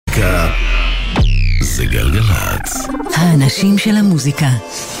זה גלגלצ. האנשים של המוזיקה.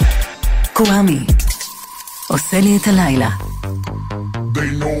 קוואמי עושה לי את הלילה.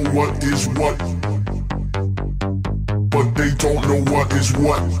 They know what is what, but they don't know what is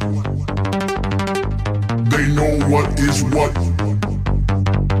what. They know what is what,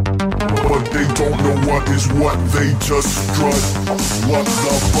 but they don't know what is what. They just strut. What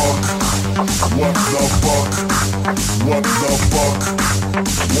the fuck? What the fuck? What the fuck?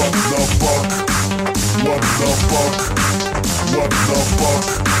 What the fuck? What the fuck? What the fuck?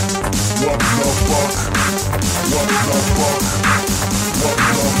 What the fuck? What the fuck? What the fuck? What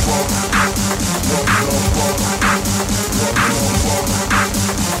the fuck? What the fuck? What the fuck?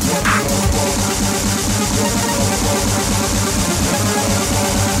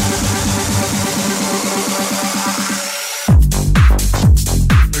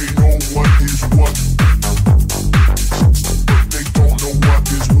 They know what is what, but they don't know what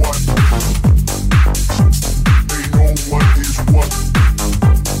is what. They know what is what,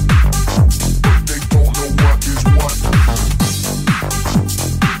 but they don't know what is what. They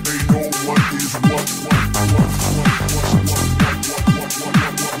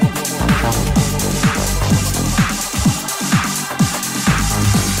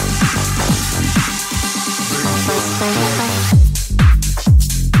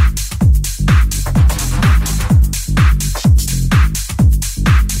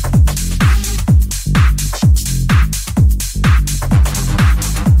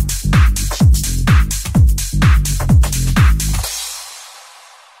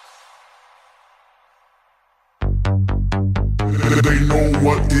know what is what. They know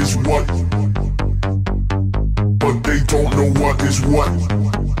what is what, but they don't know what is what.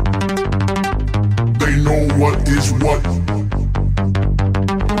 They know what is what,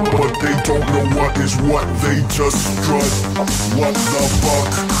 but they don't know what is what. They just strut. What the fuck?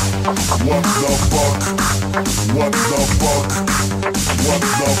 What the fuck? What the fuck? What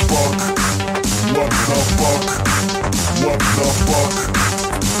the fuck? What the fuck? What the fuck?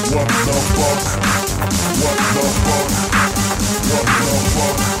 What the fuck? What the fuck? What the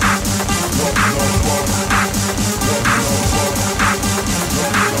fuck? What the fuck? What the fuck?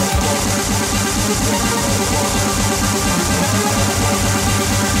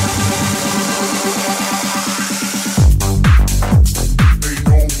 They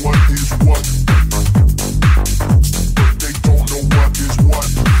know what is what, but they don't know what is what.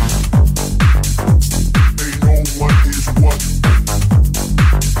 They know what is what,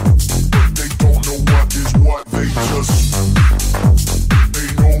 but they don't know what is what. They just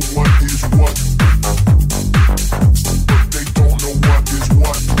what is what, but they don't know what is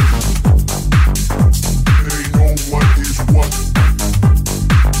what. They know what is what,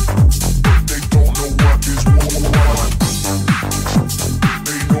 but they don't know what is what.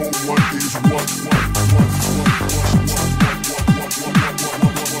 They know what is what.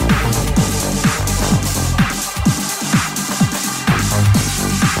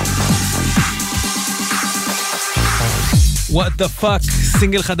 What the fuck,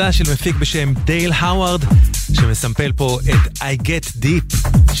 סינגל חדש של מפיק בשם דייל האווארד, שמסמפל פה את I Get Deep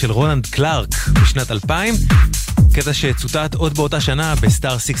של רולנד קלארק בשנת 2000, קטע שצוטט עוד באותה שנה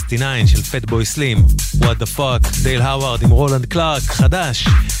בסטאר 69 של פטבוי סלים. What the fuck, דייל האווארד עם רולנד קלארק חדש.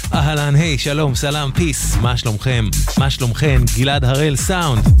 אהלן, היי, שלום, סלאם, פיס, מה שלומכם? מה שלומכם? גלעד הראל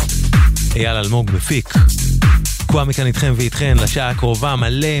סאונד. אייל אלמוג מפיק. קוואמי כאן איתכם ואיתכן לשעה הקרובה,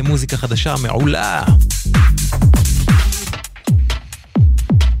 מלא מוזיקה חדשה מעולה.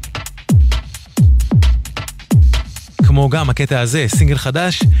 כמו גם הקטע הזה, סינגל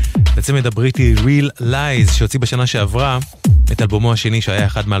חדש, לצמד הבריטי Real Lies, שהוציא בשנה שעברה את אלבומו השני שהיה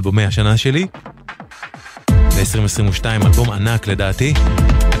אחד מאלבומי השנה שלי, ב-2022, אלבום ענק לדעתי.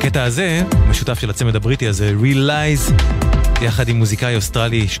 הקטע הזה, משותף של הצמד הבריטי הזה, Real Lies, יחד עם מוזיקאי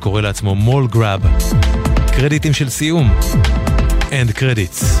אוסטרלי שקורא לעצמו מול גראב. קרדיטים של סיום. End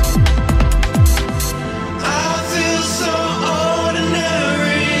credits.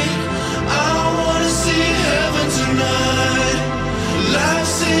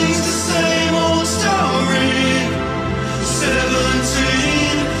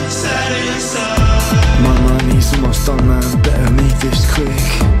 Almost done, man, better make this quick.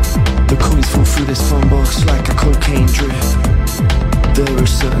 The coins fall through this phone box like a cocaine drip. There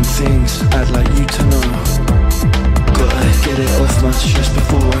are certain things I'd like you to know. Gotta get it off my chest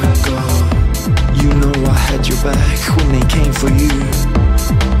before I go. You know I had your back when they came for you.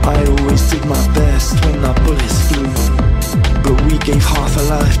 I always did my best when the bullets flew. But we gave half a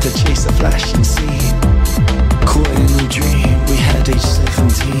life to chase a flashing scene. Caught in a dream, we had age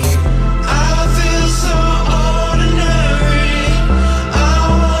 17. I feel so ordinary. I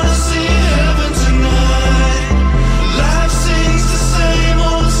wanna see heaven tonight.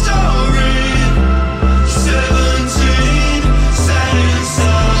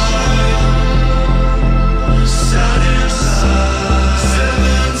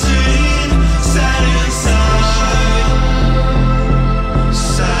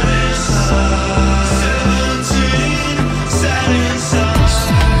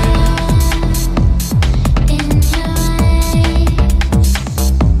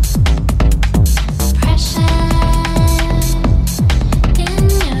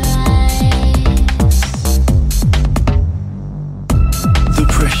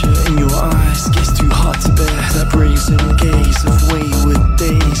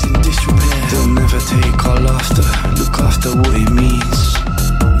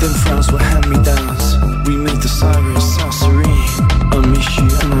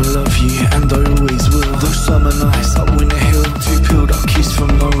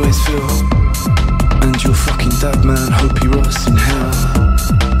 always feel. And your fucking dad, man, hope he rots in hell.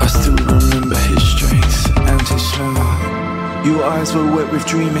 I still remember his strength and his smell. Your eyes were wet with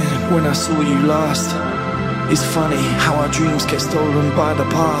dreaming when I saw you last. It's funny how our dreams get stolen by the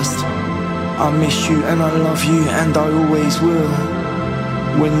past. I miss you and I love you and I always will.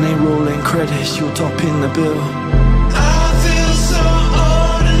 When they roll in credits, you're top in the bill. I feel so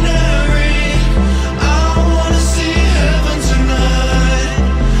ordinary. I wanna see heaven tonight.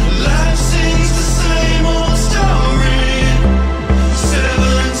 Life sings the same old story.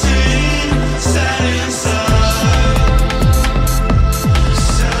 17, sad inside.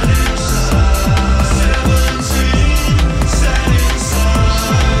 Sad inside. 17, sad inside.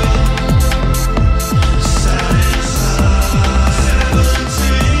 Sad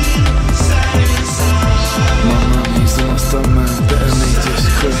inside. My money's lost, oh man, better make this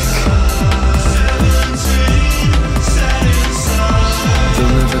quick.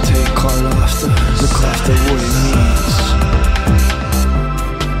 They'll never take our laughter, look after what it means.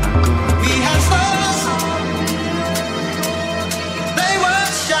 We had stars, they were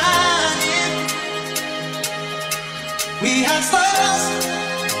shining. We had stars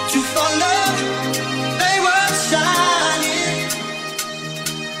to follow, they were shining.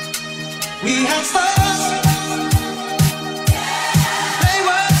 We had stars, they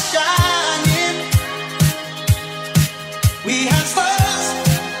were shining. We had stars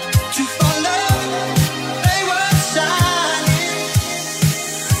to follow, they were shining.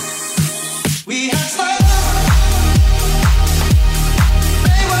 We had stars,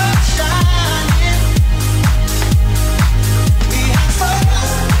 they were shining. We had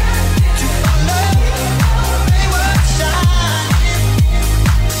stars to follow, they were shining.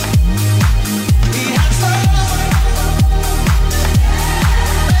 We had stars,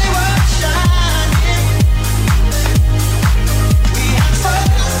 they were shining. We had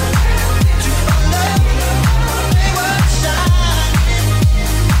stars to follow, they were shining.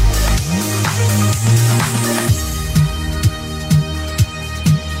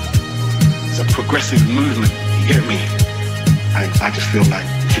 It's a progressive movement, you get me? And I just feel like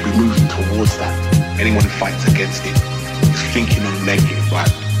we should be moving towards that. Anyone who fights against it is thinking on the negative,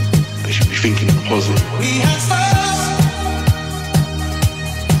 right? They should be thinking on the positive. We had stars,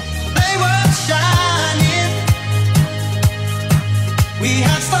 they were shining. We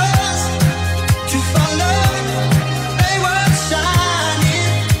had stars to follow, they were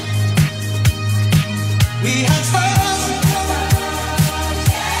shining. We had stars,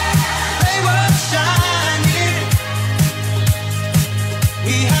 they were shining.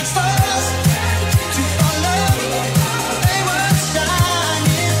 We had stars to follow, they were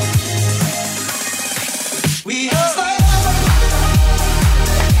shining. We had stars,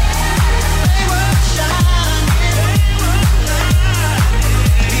 they were shining.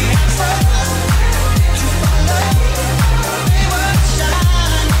 We had stars to follow, they were shining.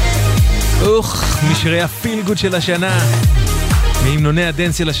 אוך, משירי הפיל גוד של השנה, מהמנוני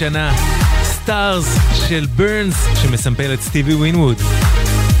הדנס של השנה, סטארס של ברנס שמסמפל את סטיבי ווינווד.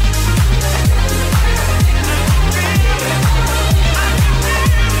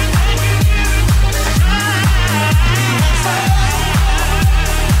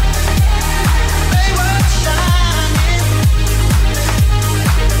 They were shining.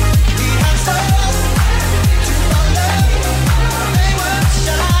 We had stars to follow, they were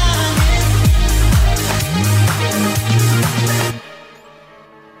shining.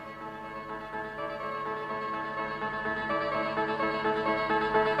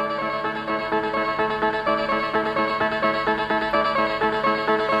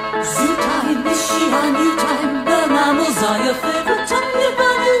 Zoo time, is she a new time? The mammals are your favorite time. You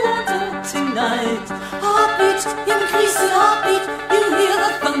burn your water tonight. Heartbeat, increasing heartbeat. You hear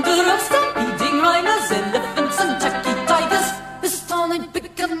the thunder of stampeding rhinos, elephants and tacky tigers. This town ain't big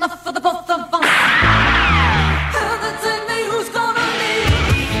enough for the both of us. Heather, tell me who's gonna lead.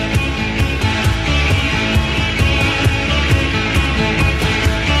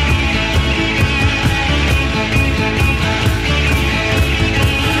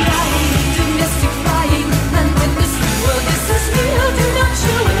 Flying, domestic flying, and when this world is as real, do not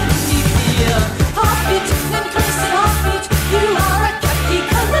show any fear. Heartbeat, increasing heartbeat. You are a khaki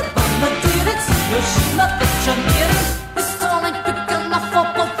colored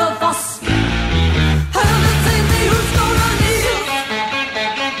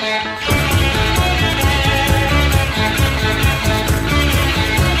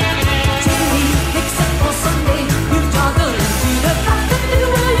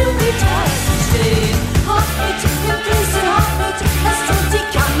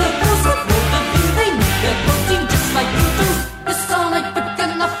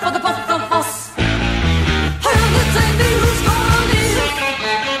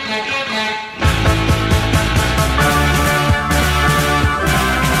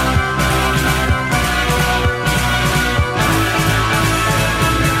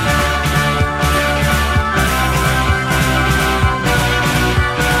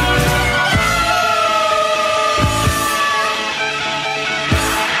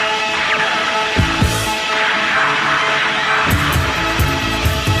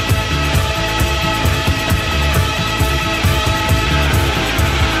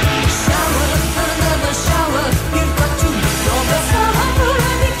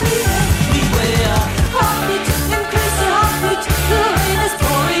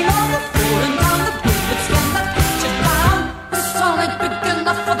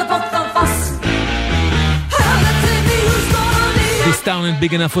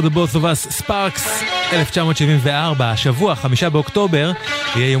Big Enough for the Both of Us, ספארקס, 1974, השבוע, 5 באוקטובר,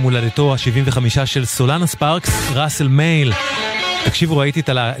 יהיה יום הולדתו ה-75 של סולן הספארקס, ראסל מייל. תקשיבו, ראיתי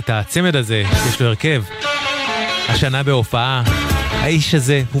את הצמד הזה, יש לו הרכב. השנה בהופעה, האיש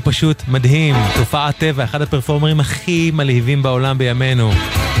הזה הוא פשוט מדהים, תופעת טבע, אחד הפרפורמרים הכי מלהיבים בעולם בימינו,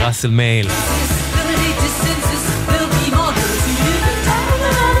 ראסל מייל.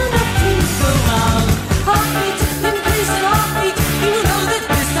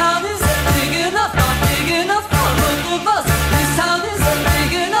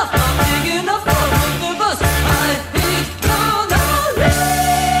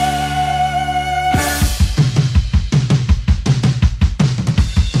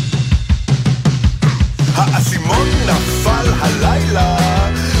 האסימון נפל הלילה,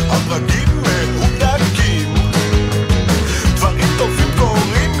 הברגים מהודקים, דברים טובים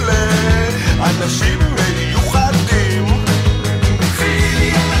קורים לאנשים מיוחדים.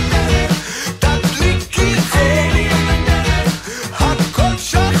 תדליקי אור, הכל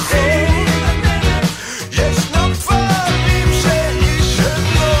שחור, ישנם דברים שאיש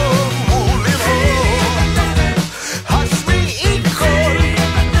אינו אמור לראות. השמיעי קול,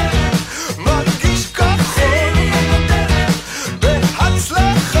 מרגיש כחול, בהצלחה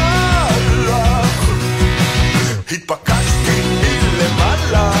לך. התבקשתי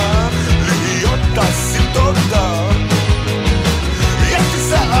מלמעלה להיות אסיר תודה, יש לי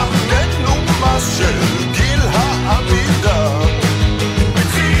שיער מנומס של גיל העמידה,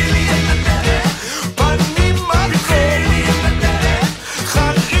 פנים הכל,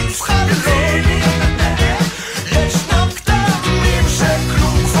 חריץ חלום, ישנם כתמים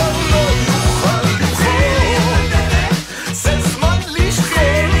שכלום כבר לא יוכל לבחור. זה זמן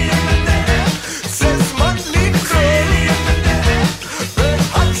לשחור, זה זמן לקרוא,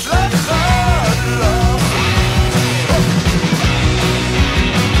 בהצלחה לך.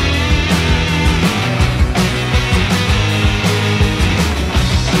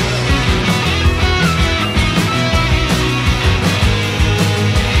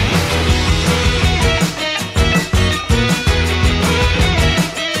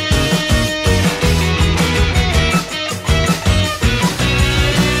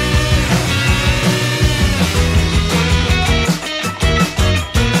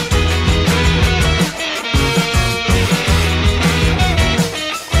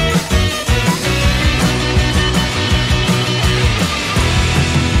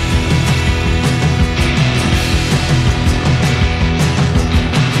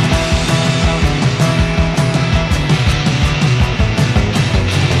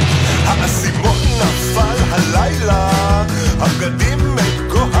 האסימון נפל הלילה, הבגדים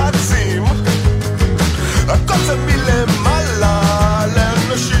מגוהצים, הכל זה מלמעלה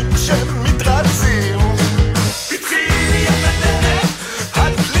לאנשים שמתרצים.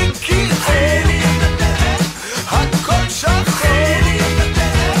 הדליקי אור, הכל שחור,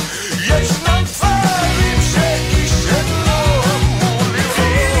 ישנם דברים שאיש אינו אמור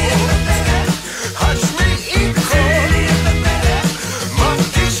לראות. השמיעי קול,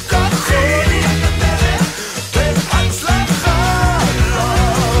 מרגיש כחול, בהצלחה לך.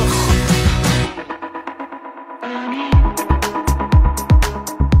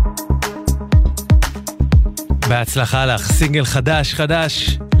 בהצלחה לך, סינגל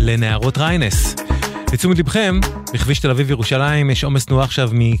חדש לנערות ריינס. לתשומת לבכם, בכביש תל אביב ירושלים יש עומס תנועה עכשיו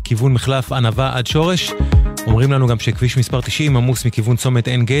מכיוון מחלף ענבה עד שורש. אומרים לנו גם שכביש מספר 90 עמוס מכיוון צומת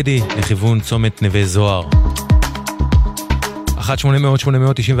עין גדי לכיוון צומת נווה זוהר. 1-800-891-8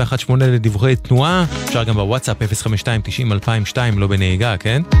 לדיווחי תנועה, אפשר גם בוואטסאפ 052-90-2002, לא בנהיגה,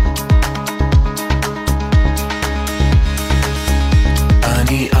 כן?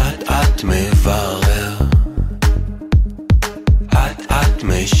 אני את מברר, את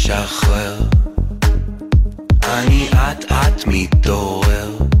משחרר, אני את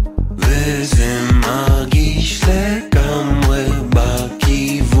מתעורר, וזה מרגיש לגמרי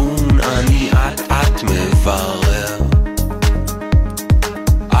בכיוון. אני את מברר,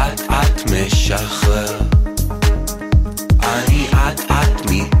 את משחרר, אני את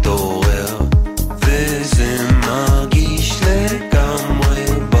מתעורר, וזה מרגיש לגמרי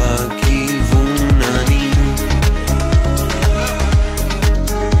בכיוון. אני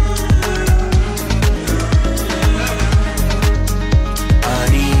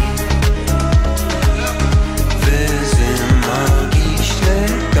וזה מרגיש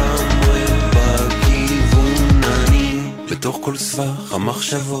לגמרי בכיוון. אני בתוך כל סבך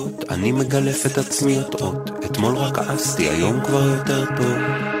המחשבות, אני מגלף את עצמי עוד. אתמול רק כעסתי, היום כבר יותר טוב.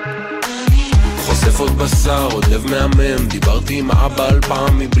 חושף עוד בשר, עוד לב מהמם, דיברתי עם אבא על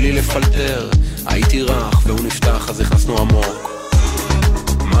פעם מבלי לפלטר. הייתי רך והוא נפתח, אז הכנסנו עמוק.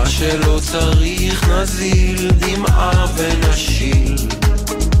 מה שלא צריך נזיל, דמעה ונשיל.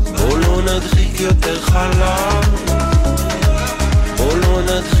 בוא לא נדחיק יותר חלב, בוא לא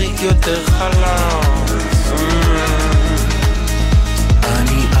נדחיק יותר חלב.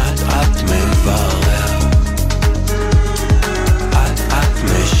 אני את מברר, את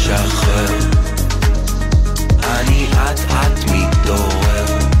משחרר, אני את מתעורר,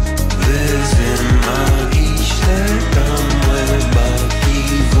 וזה מרגיש לגמרי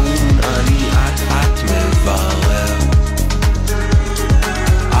בכיוון. אני את מברר,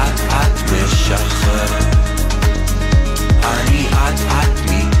 את משחרר, אני את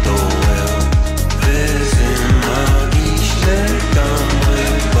מתעורר, וזה מרגיש לגמרי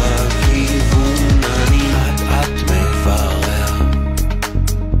בכיוון. אני את מברר,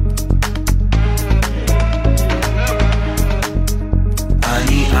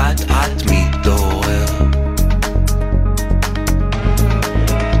 אני את מתעורר,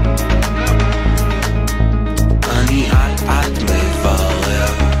 אני את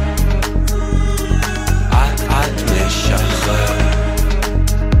מברר, את משחרר,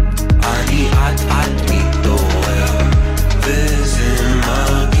 אני את מתעורר, וזה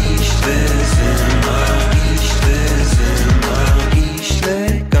מרגיש, וזה מרגיש, וזה מרגיש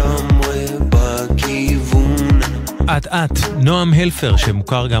לגמרי בכיוון. את נועם הלפר,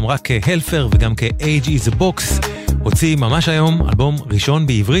 שמוכר גם רק כהלפר וגם כ-Age is a Box, הוציא ממש היום אלבום ראשון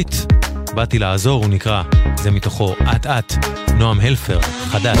בעברית. באתי לעזור, הוא נקרא, זה מתוכו את נועם הלפר,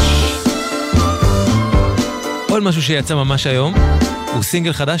 חדש. עוד משהו שיצא ממש היום הוא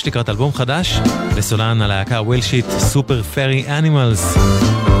סינגל חדש לקראת אלבום חדש לסולן הלהקה ווילשיט, סופר פרי אנימלס,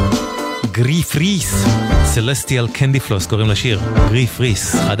 גריף ריס, סלסטיאל קנדיפלוס קוראים לשיר, גריף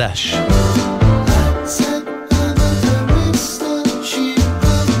ריס, חדש.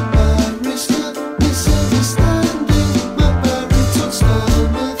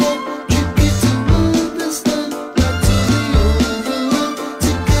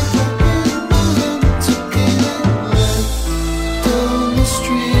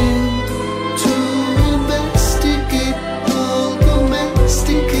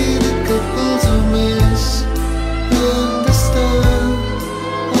 Understand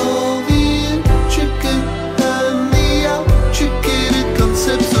all the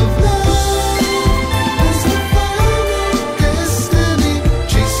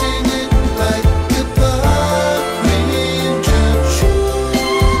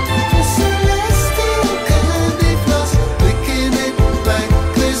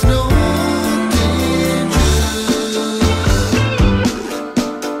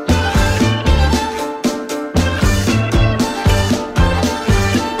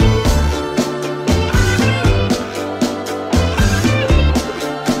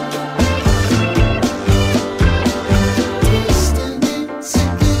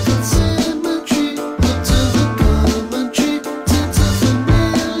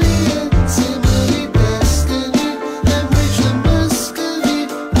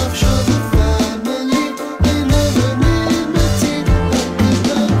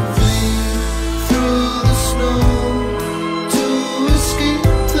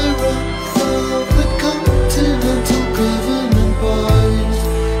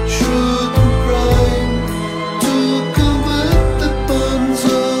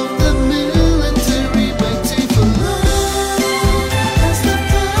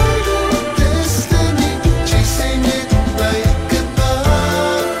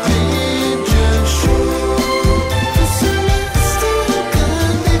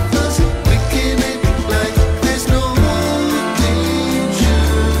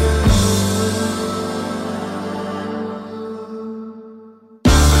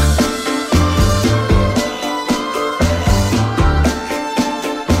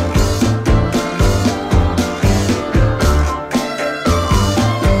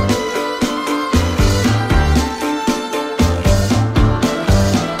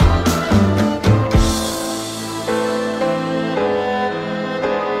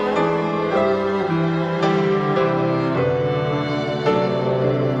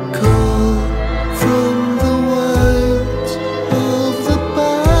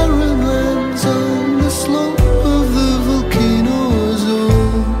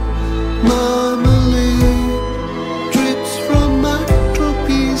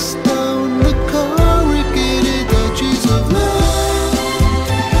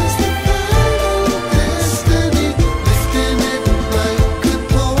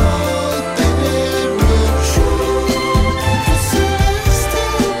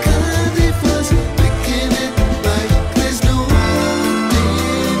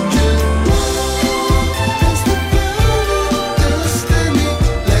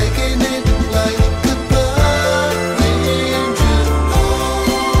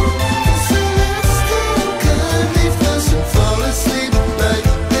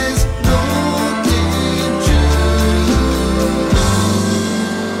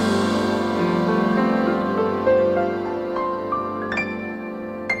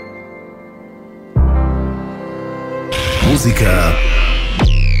המוזיקה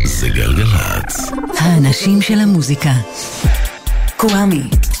זה גלגלצ. האנשים של המוזיקה. קוואמי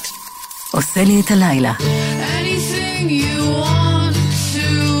עושה לי את הלילה. Anything you want to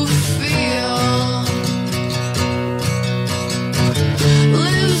feel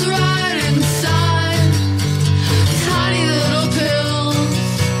lives right inside tiny little pills.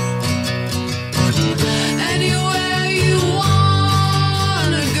 Anywhere you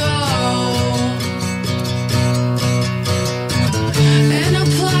wanna go in a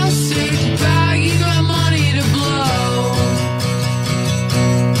plastic bag, you got money to blow.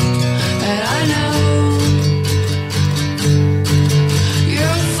 And I know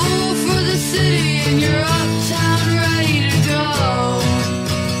you're a fool for the city and you're uptown ready to go.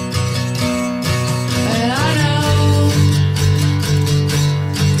 And I know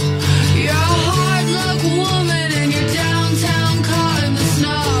you're a hard luck woman and you're downtown caught in the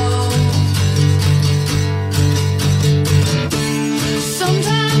snow.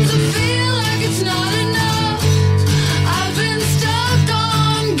 Sometimes I feel like it's not enough. I've been stuck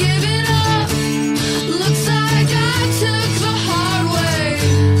on giving up. Looks like I took the hard way.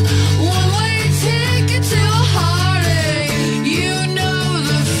 One-way ticket to a heartache. You know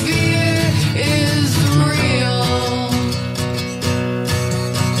the fear is real.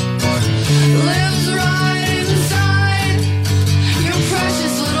 Lives right inside your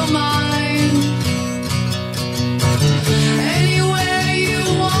precious little mind. Anywhere you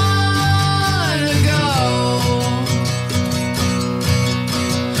wanna go.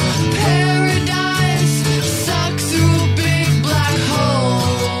 Paradise sucks through a big black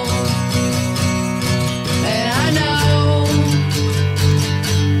hole. And I know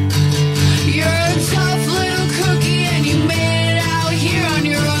you're a tough little cookie and you made it out here on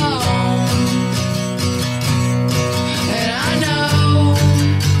your own. And I know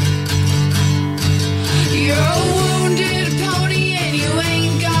you're a wounded pony and you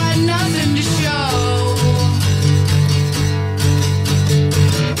ain't got nothing to show.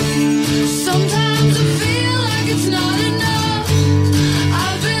 Sometimes I feel like it's not enough.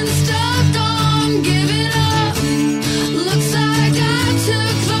 I've been stuck on giving up. Looks like I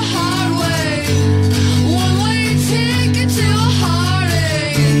took the hard way. One-way ticket to a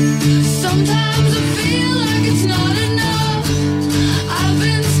heartache. Sometimes I feel like it's not enough. I've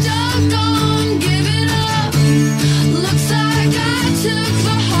been stuck on giving up. Looks like I took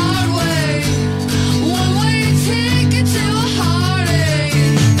the hard way. One-way ticket to a heartache.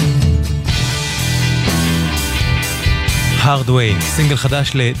 Hardway, סינגל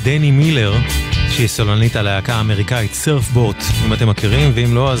חדש לדני מילר, שהיא סולנית הלהקה האמריקאית סרפבוט, אם אתם מכירים,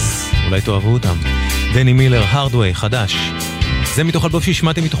 ואם לא אז אולי תאהבו אותם. דני מילר, Hardway, חדש. זה מתוך אלבום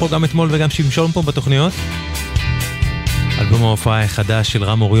שהשמעתי מתוכו גם אתמול וגם שלשום פה בתוכניות. אלבום ההופעה החדש של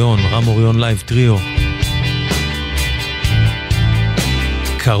אוריון לייב טריו.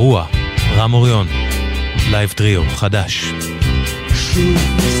 קרוע, אוריון לייב טריו, חדש. שוב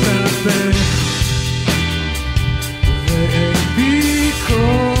מסתבך ואין בי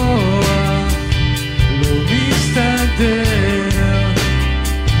כוח, לא מסתדר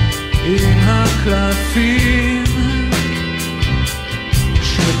עם הקלפים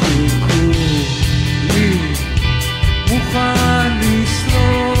שחולקו לי. מוכן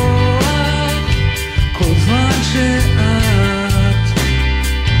לסלוח כל זמן שאת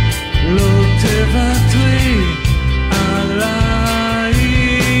לא תוותרי עליי.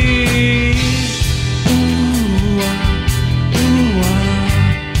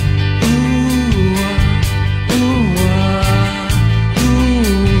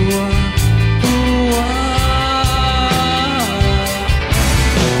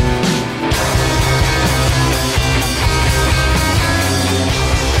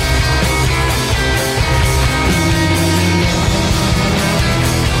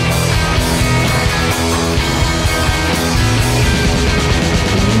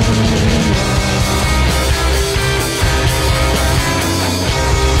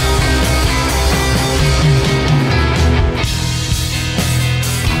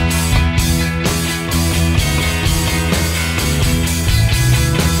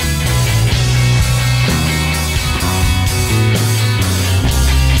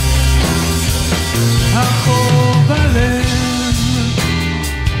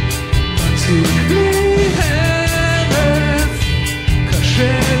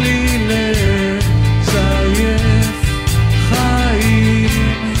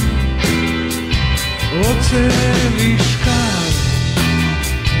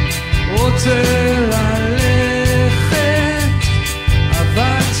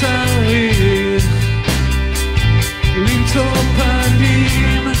 למצוא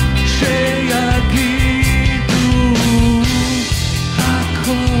פנים שיגידו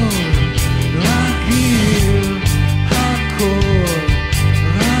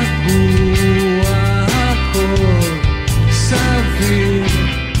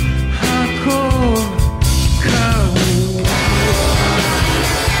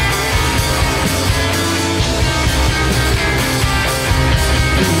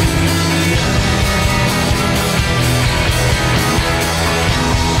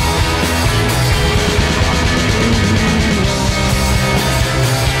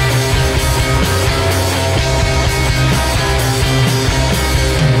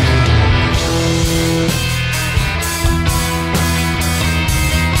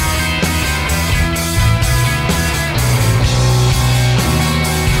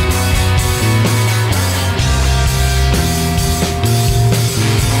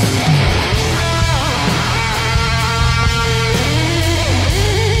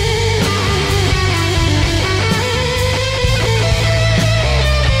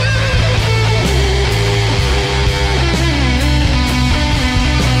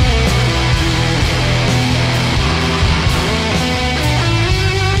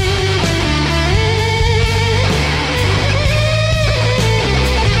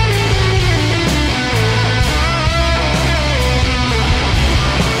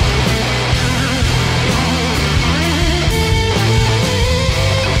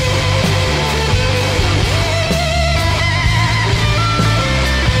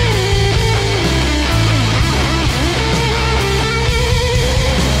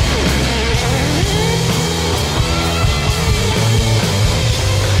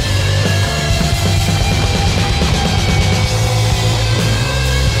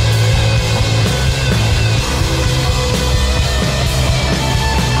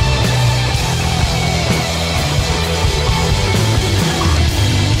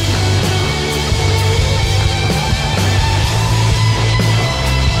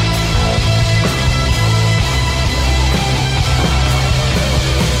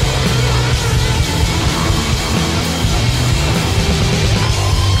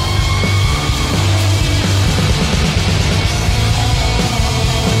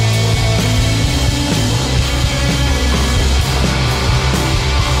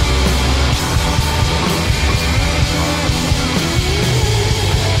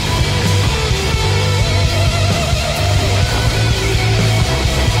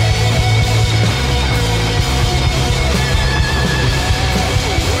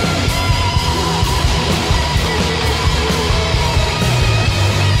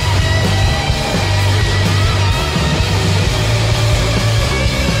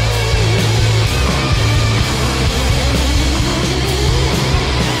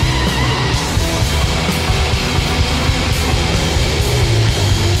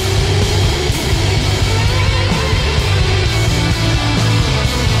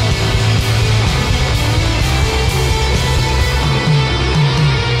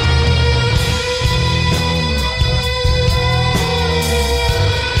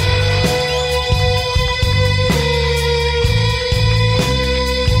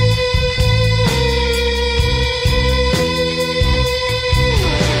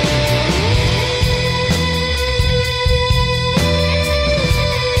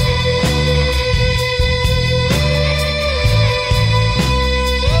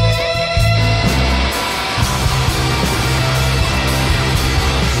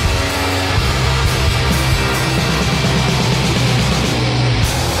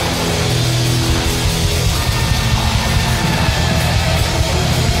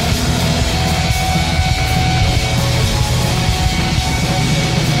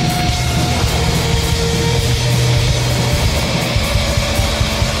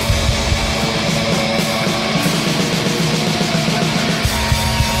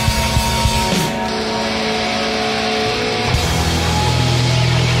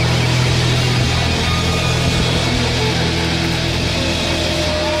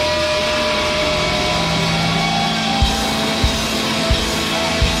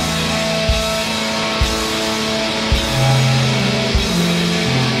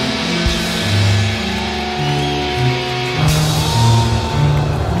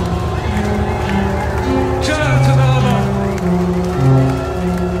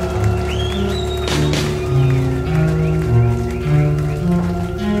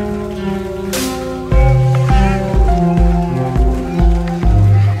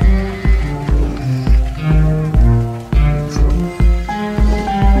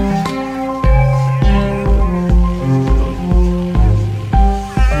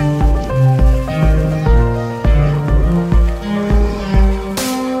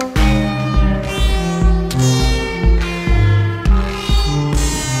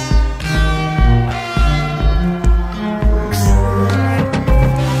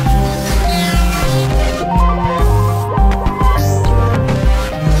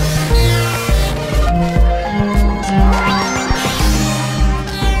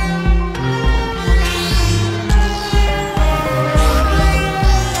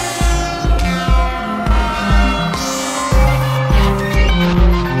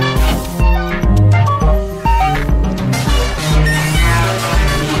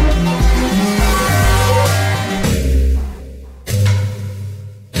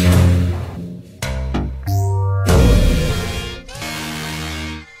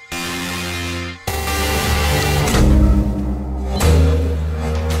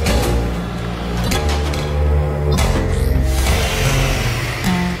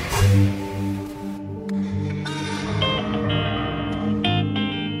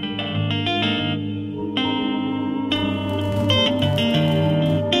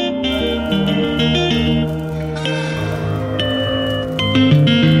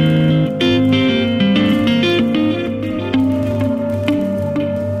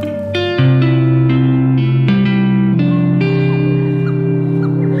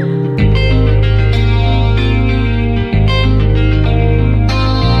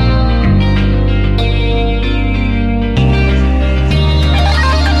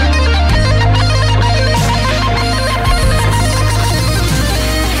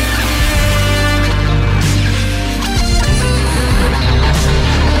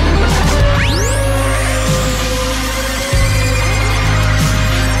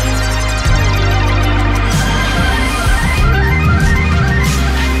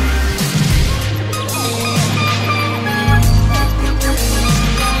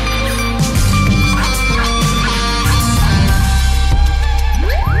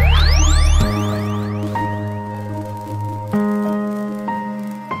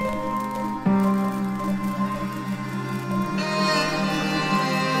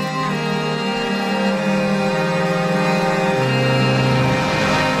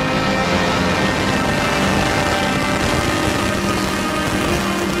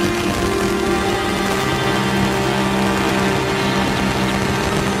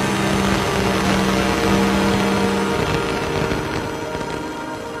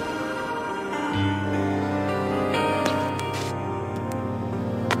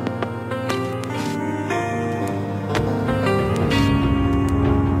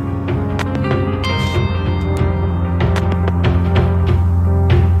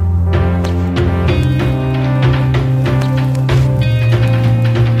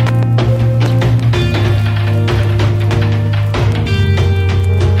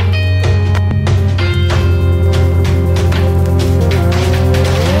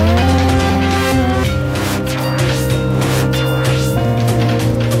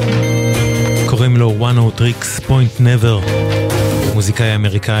Oneohtrix Point Never, מוזיקאי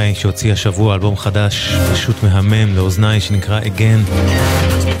אמריקאי שהוציא השבוע אלבום חדש פשוט מהמם לאוזניי שנקרא Again.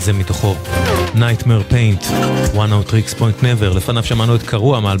 זה מתוכו Nightmare Paint, Oneohtrix Point Never. לפניו שמענו את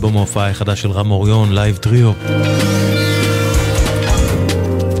קרוע מאלבום ההופעה החדש של אוריון, לייב טריו.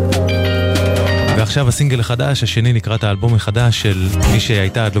 ועכשיו הסינגל החדש, השני לקראת האלבום החדש של מי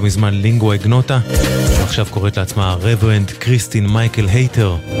שהייתה עד לא מזמן לינגואה גנוטה, עכשיו קוראת לעצמה Reverend, קריסטין, מייקל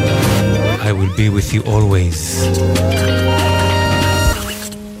הייטר. I will be with you always.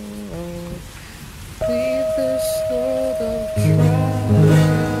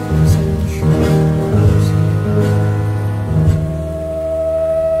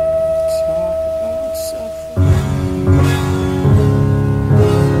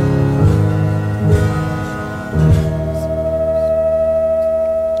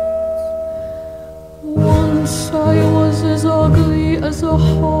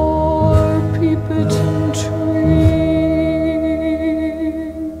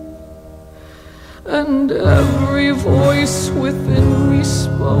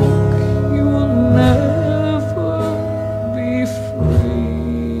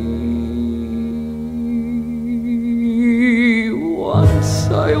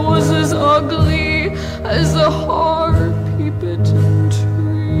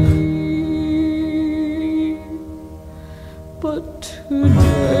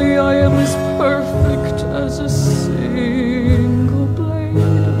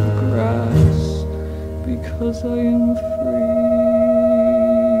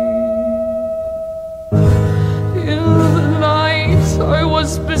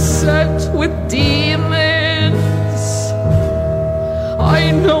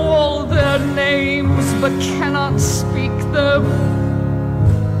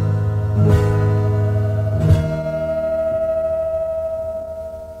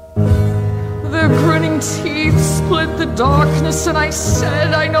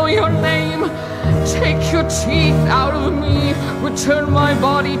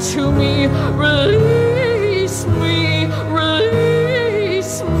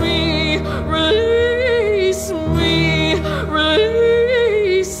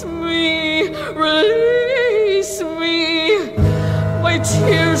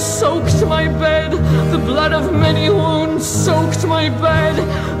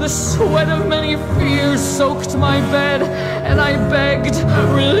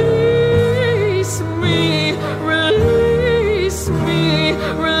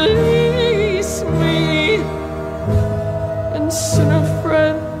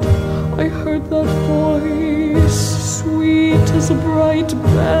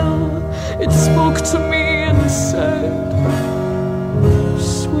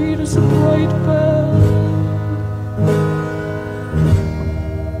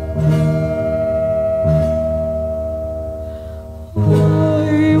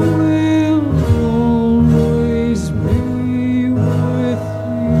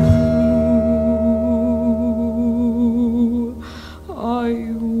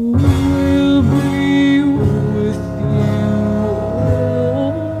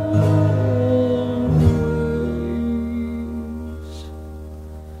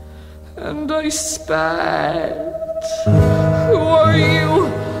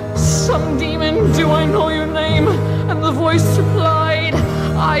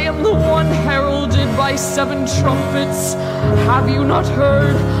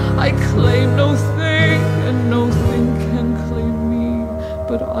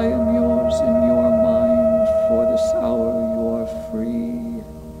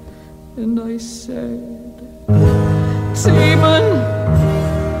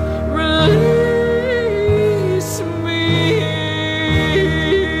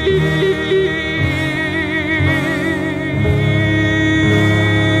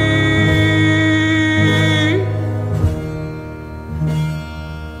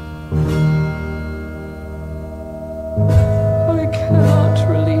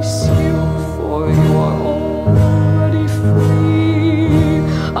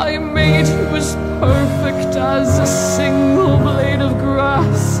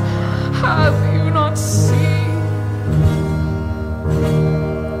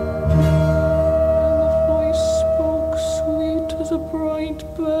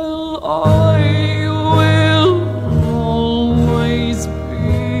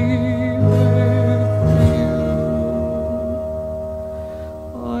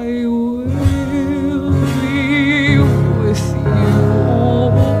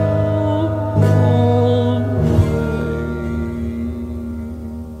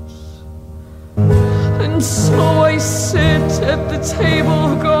 So I sit at the table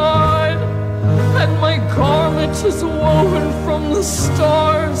of God, and my net is woven from the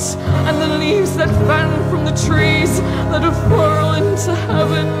stars and the leaves that fan from the trees that unfurl into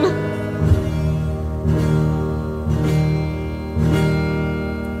heaven.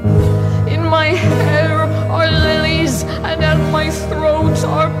 In my hair are lilies and at my throat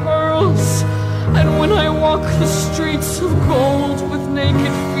are pearls. And when I walk the streets of gold with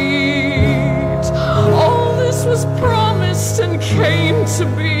naked feet, all this was promised and came to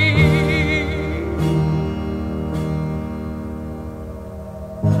be.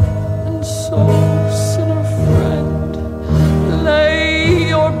 And so, sinner friend, lay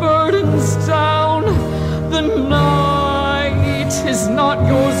your burdens down. The night is not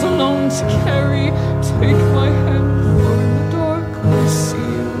yours alone to carry. Take my hand, for in the dark I see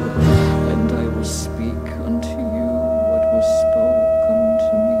you.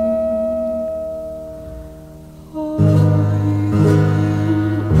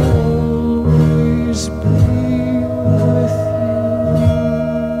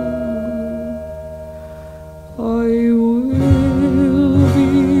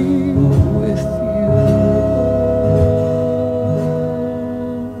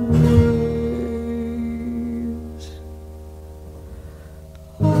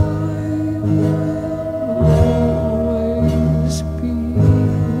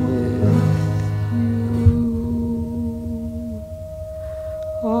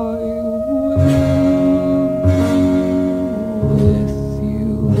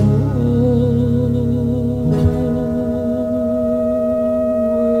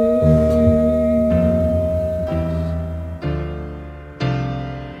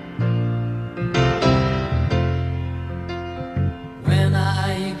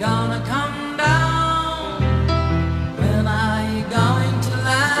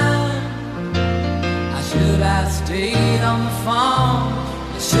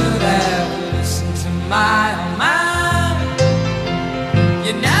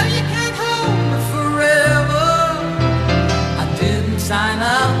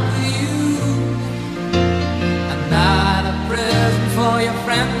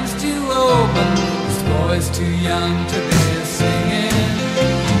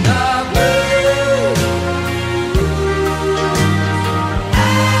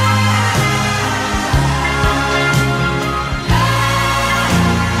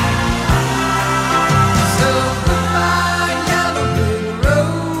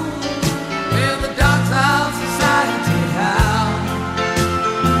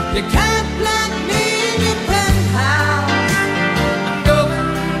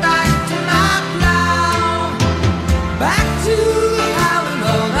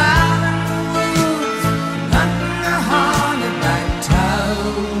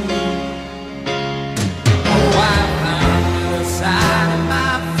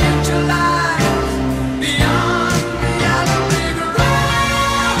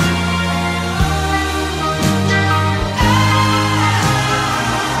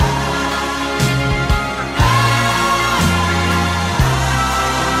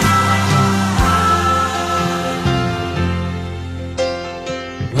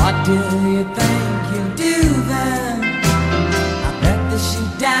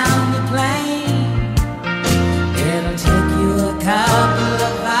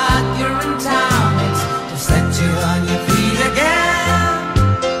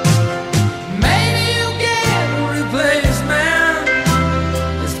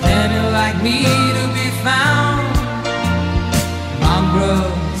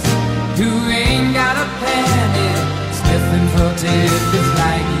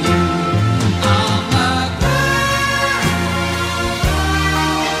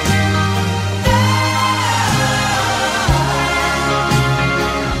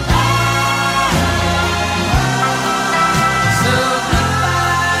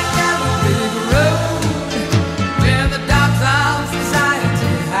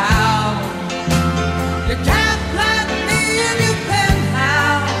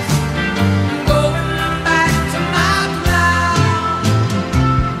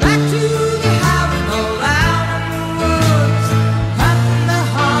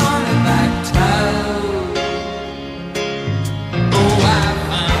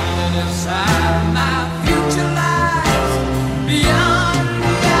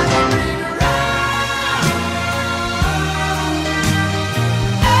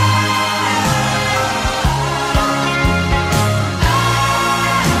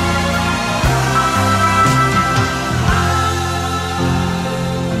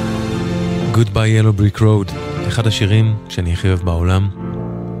 Goodbye Yellow Brick Road, אחד השירים שאני הכי אוהב בעולם,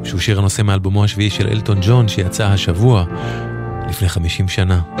 שהוא שיר הנושא מאלבומו השביעי של אלטון ג'ון שיצא השבוע לפני 50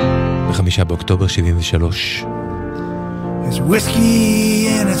 שנה, ב5 באוקטובר 73. It's whiskey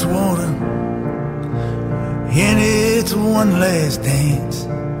and it's water, and it's one last dance.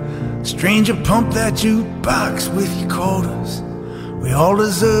 Stranger, pump that jukebox with your quarters. We all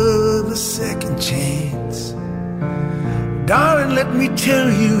deserve a second chance. Darling, let me tell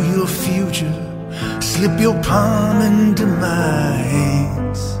you your future. Slip your palm into my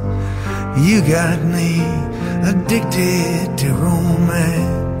hands. You got me addicted to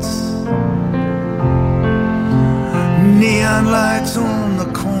romance. Neon lights on the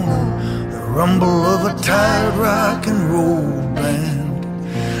corner, the rumble of a tired rock and roll band.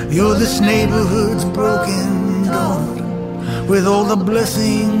 You're this neighborhood's broken daughter, with all the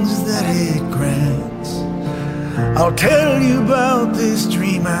blessings that it grants. I'll tell you about this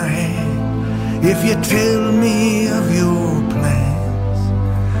dream I had, if you tell me of your plans.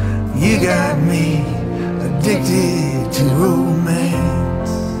 You got me addicted to romance.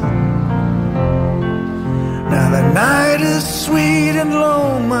 Now the night is sweet and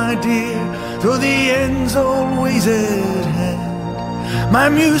long, my dear, though the end's always at hand. My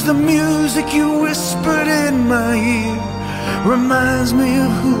muse, the music you whispered in my ear, reminds me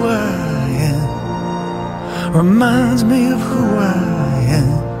of who I am. Reminds me of who I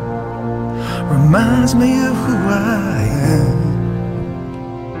am. Reminds me of who I am.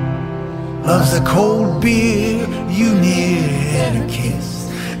 Love's a cold beer you near and a kiss,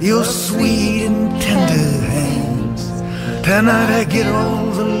 your sweet and tender hands. Tonight I get all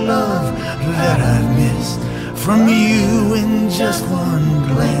the love that I've missed from you in just one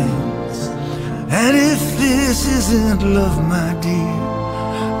glance. And if this isn't love, my dear,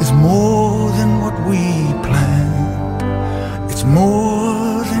 it's more than what we planned. It's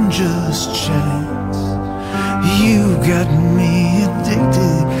more than just chance. You got me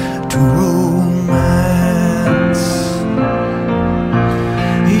addicted to romance.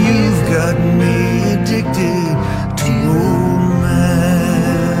 You've got me addicted to romance.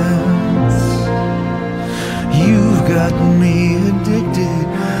 You've got me addicted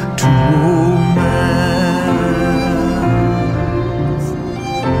to romance.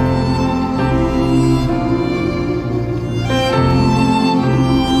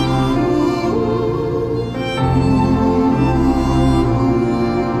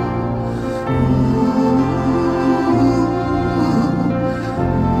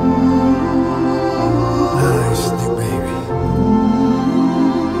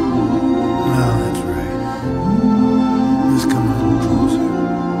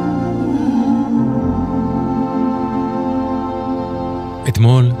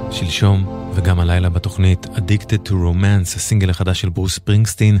 אתמול, שלשום וגם הלילה בתוכנית Addicted to Romance, הסינגל החדש של ברוס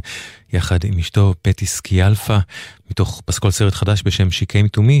ספרינגסטין, יחד עם אשתו פטי סקיאלפה, מתוך פסקול סרט חדש בשם She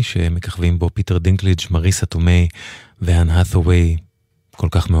Came to Me, שמככבים בו פיטר דינקליג', מריסה טומי ואן האת'ווי. כל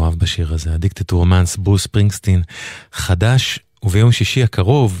כך מאוהב בשיר הזה, Addicted to Romance, ברוס ספרינגסטין חדש, וביום שישי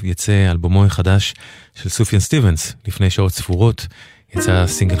הקרוב יצא אלבומו החדש של סופיאן סטיבנס. לפני שעות ספורות יצא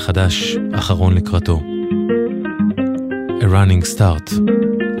סינגל חדש אחרון לקראתו, A Running Start,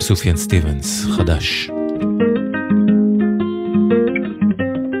 סופיאן סטיבנס חדש.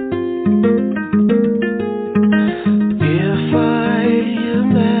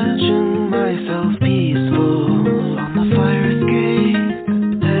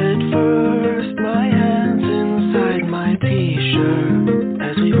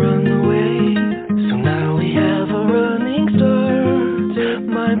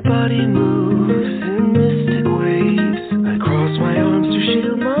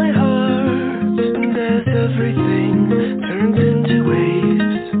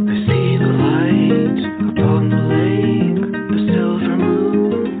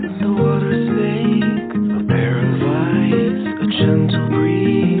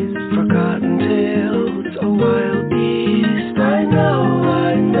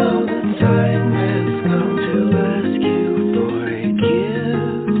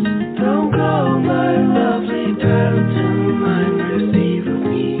 Don't go, my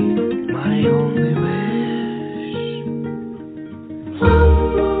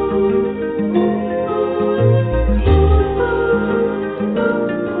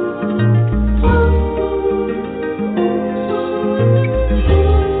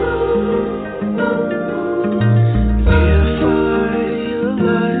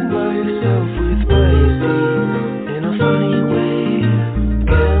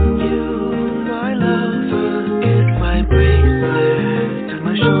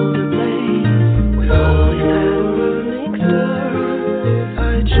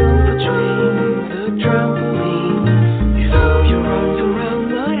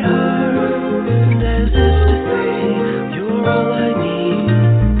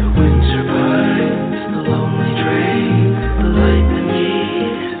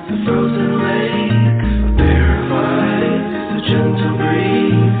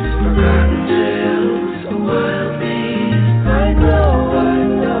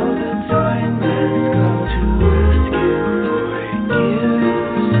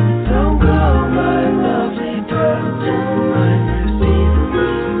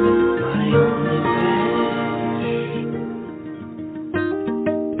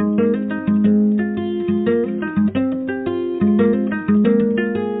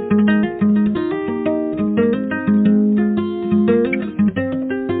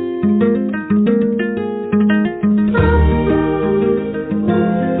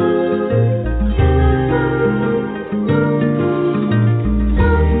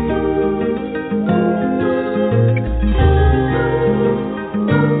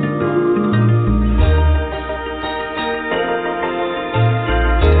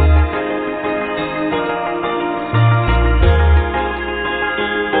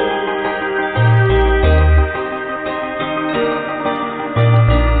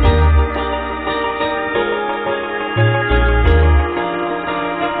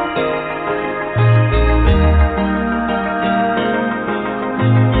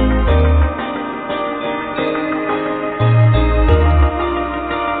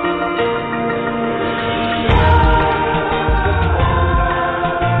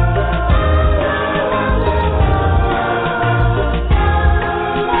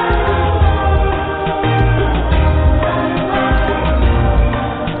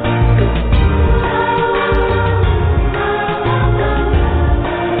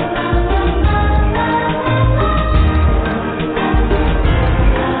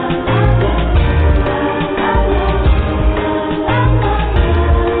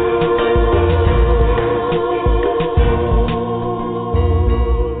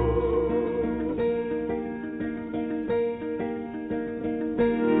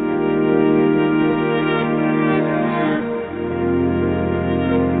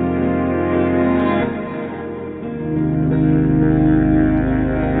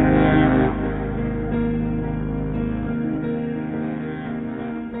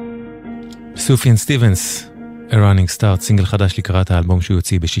סופיאן סטיבנס, A Running Start, סינגל חדש לקראת האלבום שהוא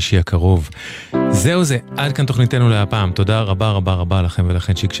יוציא בשישי הקרוב. זהו זה, עד כאן תוכניתנו להפעם. תודה רבה רבה רבה לכם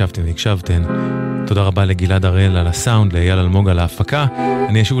ולכן שהקשבתם והקשבתן. תודה רבה לגלעד הראל על הסאונד, לאייל אלמוג על ההפקה.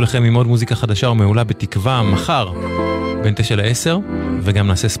 אני אשוב לכם עם עוד מוזיקה חדשה ומעולה בתקווה מחר בין 9 ל-10, וגם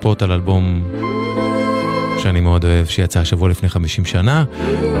נעשה ספוט על אלבום שאני מאוד אוהב שיצא השבוע לפני 50 שנה.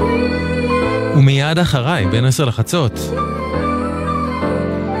 ומיד אחריי, בין 10 לחצות,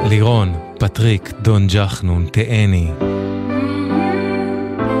 לירון, פטריק, דון ג'חנון, תאני,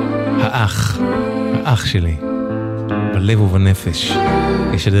 האח שלי, בלב ובנפש,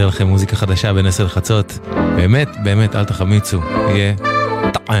 ישדר לכם מוזיקה חדשה בין 10 לחצות. באמת, באמת, אל תחמיצו, יהיה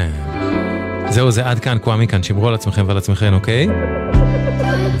טעם. זהו זה, עד כאן, קוואמי כאן, שמרו על עצמכם ועל עצמכם, אוקיי?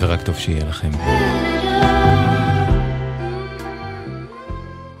 ורק טוב שיהיה לכם.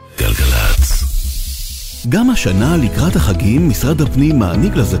 גם השנה לקראת החגים משרד הפנים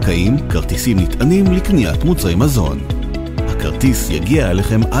מעניק לזכאים כרטיסים נטענים לקניית מוצרי מזון. הכרטיס יגיע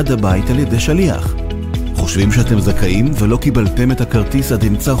אליכם עד הבית על ידי שליח. חושבים שאתם זכאים ולא קיבלתם את הכרטיס עד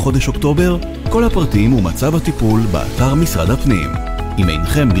אמצע חודש אוקטובר? כל הפרטים ומצב הטיפול באתר משרד הפנים. אם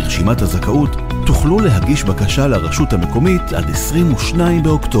אינכם ברשימת הזכאות, תוכלו להגיש בקשה לרשות המקומית עד 22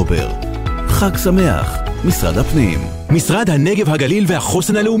 באוקטובר. חג שמח, משרד הפנים. משרד הנגב, הגליל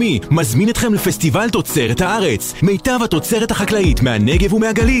והחוסן הלאומי מזמין אתכם לפסטיבל תוצרת הארץ. מיטב התוצרת החקלאית מהנגב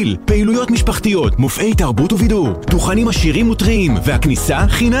ומהגליל. פעילויות משפחתיות, מופעי תרבות ובידור, דוכנים עשירים וטריים, והכניסה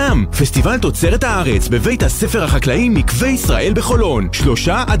חינם. פסטיבל תוצרת הארץ בבית הספר החקלאי מקווה ישראל בחולון, 3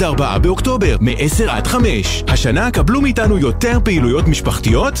 עד 4 באוקטובר, מ-10 עד 5. השנה קבלו מאיתנו יותר פעילויות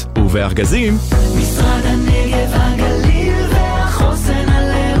משפחתיות ובארגזים. משרד הנגב, הגליל והחוסן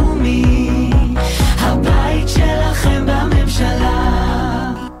הלאומי, הבית שלכם בממשלה.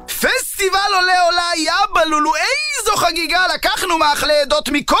 פסטיבל עולה עולה יבלולו, איזו חגיגה, לקחנו מאכלי עדות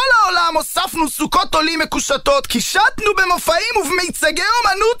מכל העולם, הוספנו סוכות עולים מקושטות, קישטנו במופעים ובמיצגי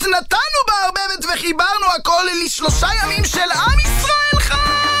אומנות, נתנו בערבבת וחיברנו הכל ל3 ימים של עם ישראל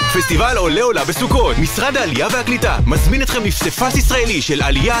חי. פסטיבל עולה עולה בסוכות. משרד העלייה והקליטה מזמין אתכם לפסיפס ישראלי של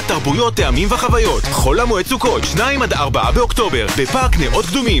עלייה, תרבויות, טעמים וחוויות. חול המועד סוכות, 2 עד 4 באוקטובר, בפארק נאות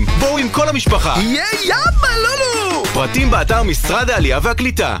קדומים. בואו עם כל המשפחה. יהיה יבלולו! פרטים באתר משרד העלייה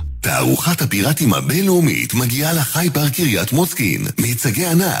והקליטה. תערוכת הפיראטים הבינלאומית מגיעה לחייפר קריית מוצקין. מיצגי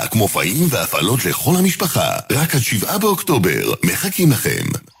ענק, מופעים והפעלות לכל המשפחה. רק עד 7 באוקטובר. מחכים לכם.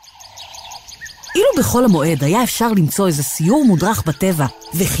 אילו בכל המועד היה אפשר למצוא איזה סיור מודרך בטבע,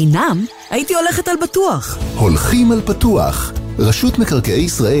 וחינם, הייתי הולכת על בטוח. הולכים על פתוח. רשות מקרקעי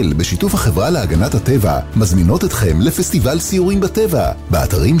ישראל בשיתוף החברה להגנת הטבע מזמינות אתכם לפסטיבל סיורים בטבע,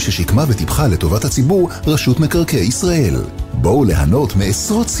 באתרים ששיקמה וטיפחה לטובת הציבור רשות מקרקעי ישראל. בואו ליהנות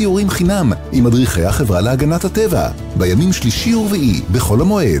מעשרות סיורים חינם עם מדריכי החברה להגנת הטבע, בימים שלישי ורביעי בכל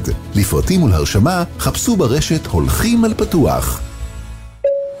המועד. לפרטים ולהרשמה חפשו ברשת הולכים על פתוח.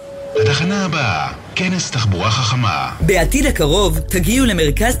 התחנה הבאה, כנס תחבורה חכמה. בעתיד הקרוב תגיעו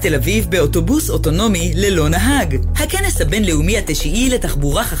למרכז תל אביב באוטובוס אוטונומי ללא נהג. הכנס הבינלאומי התשיעי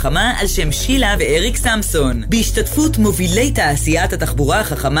לתחבורה חכמה על שם שילה ואריק סמסון, בהשתתפות מובילי תעשיית התחבורה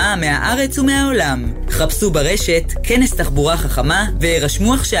החכמה מהארץ ומהעולם. חפשו ברשת כנס תחבורה חכמה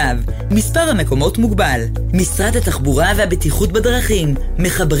והירשמו עכשיו. מספר המקומות מוגבל. משרד התחבורה והבטיחות בדרכים,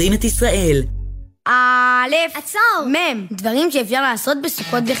 מחברים את ישראל. א', עצור, מ', דברים שאפשר לעשות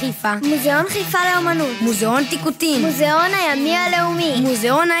בסוכות בחיפה. מוזיאון חיפה לאומנות, מוזיאון תיקותים, מוזיאון הימי הלאומי,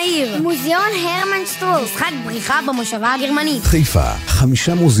 מוזיאון העיר, מוזיאון הרמן שטרוק, משחק בריחה במושבה הגרמנית. חיפה, 5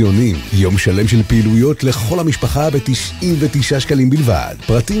 מוזיאונים, יום שלם של פעילויות לכל המשפחה ב-99 שקלים בלבד.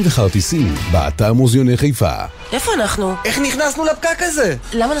 פרטים וכרטיסים באתר מוזיאוני חיפה. איפה אנחנו? איך נכנסנו לפקק הזה?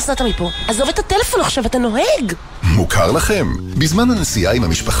 למה נסעת מפה? עזוב את הטלפון עכשיו, אתה נוהג. מוכר לכם? בזמן הנסיעה עם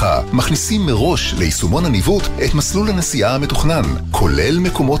המשפחה מכניסים מראש ליישומון הניווט את מסלול הנסיעה המתוכנן, כולל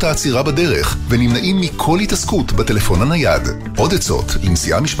מקומות העצירה בדרך, ונמנעים מכל התעסקות בטלפון הנייד. עוד עצות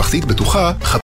לנסיעה משפחתית בטוחה,